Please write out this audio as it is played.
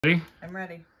Ready? I'm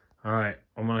ready. All right,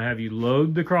 I'm gonna have you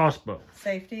load the crossbow.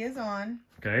 Safety is on.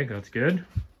 Okay, that's good.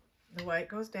 The white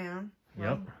goes down.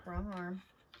 Yep. Wrong arm.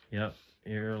 Yep,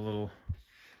 you're a little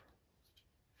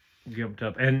gumped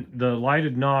up. And the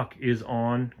lighted knock is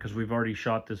on because we've already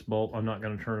shot this bolt. I'm not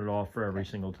gonna turn it off for every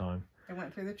single time. I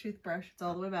went through the toothbrush. It's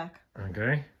all the way back.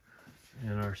 Okay,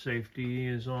 and our safety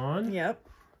is on. Yep.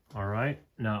 All right,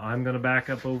 now I'm gonna back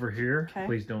up over here. Okay.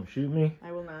 Please don't shoot me.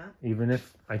 I will not. Even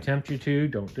if I tempt you to,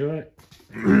 don't do it.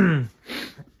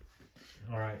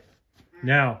 All right.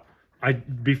 Now,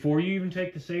 before you even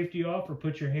take the safety off or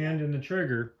put your hand in the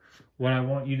trigger, what I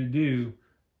want you to do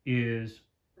is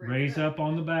raise up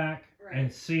on the back and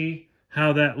see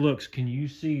how that looks. Can you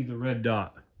see the red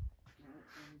dot?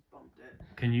 Bumped it.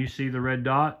 Can you see the red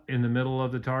dot in the middle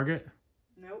of the target?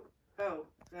 Nope. Oh,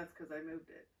 that's because I moved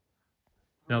it.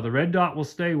 Now, the red dot will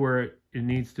stay where it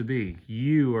needs to be.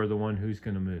 You are the one who's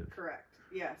going to move. Correct.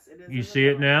 Yes, it is. You see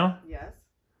it now? Yes.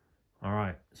 All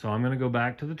right. So I'm going to go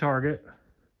back to the target.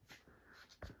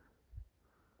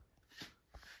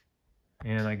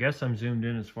 And I guess I'm zoomed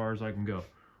in as far as I can go.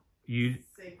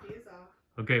 Safety is off.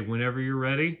 Okay, whenever you're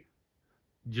ready,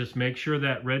 just make sure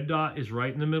that red dot is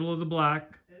right in the middle of the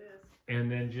black. It is. And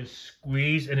then just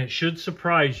squeeze, and it should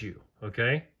surprise you,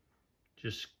 okay?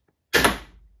 Just,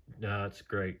 that's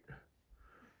great.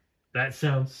 That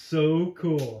sounds so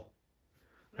cool.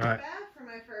 Not All right. bad for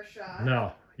my first shot.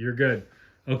 No, you're good.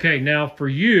 Okay, now for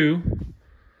you,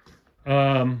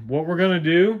 what we're going to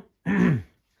do... I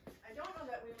don't know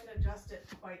that we would adjust it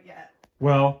quite yet.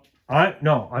 Well, I'm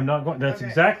not going. That's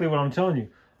exactly what I'm telling you.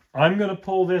 I'm going to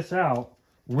pull this out.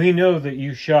 We know that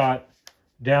you shot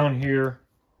down here,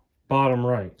 bottom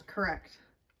right. Correct.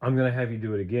 I'm going to have you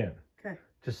do it again. Okay.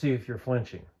 To see if you're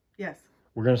flinching. Yes.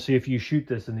 We're going to see if you shoot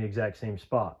this in the exact same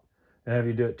spot. And have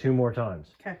you do it 2 more times.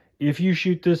 Okay. If you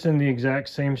shoot this in the exact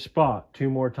same spot 2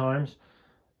 more times,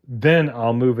 then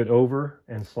I'll move it over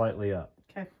and slightly up.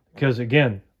 Okay. Because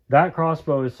again, that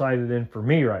crossbow is sighted in for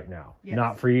me right now,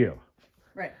 not for you.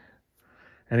 Right.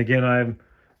 And again, I'm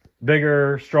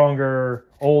bigger, stronger,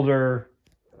 older,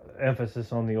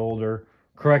 emphasis on the older,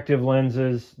 corrective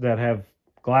lenses that have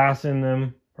glass in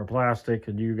them or plastic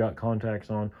and you got contacts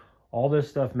on. All this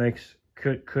stuff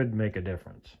could make a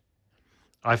difference.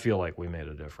 I feel like we made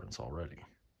a difference already.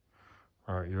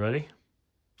 All right, you ready?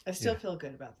 I still feel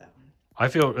good about that one. I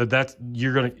feel that's,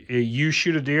 you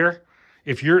shoot a deer.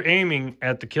 If you're aiming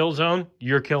at the kill zone,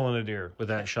 you're killing a deer with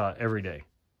that shot every day.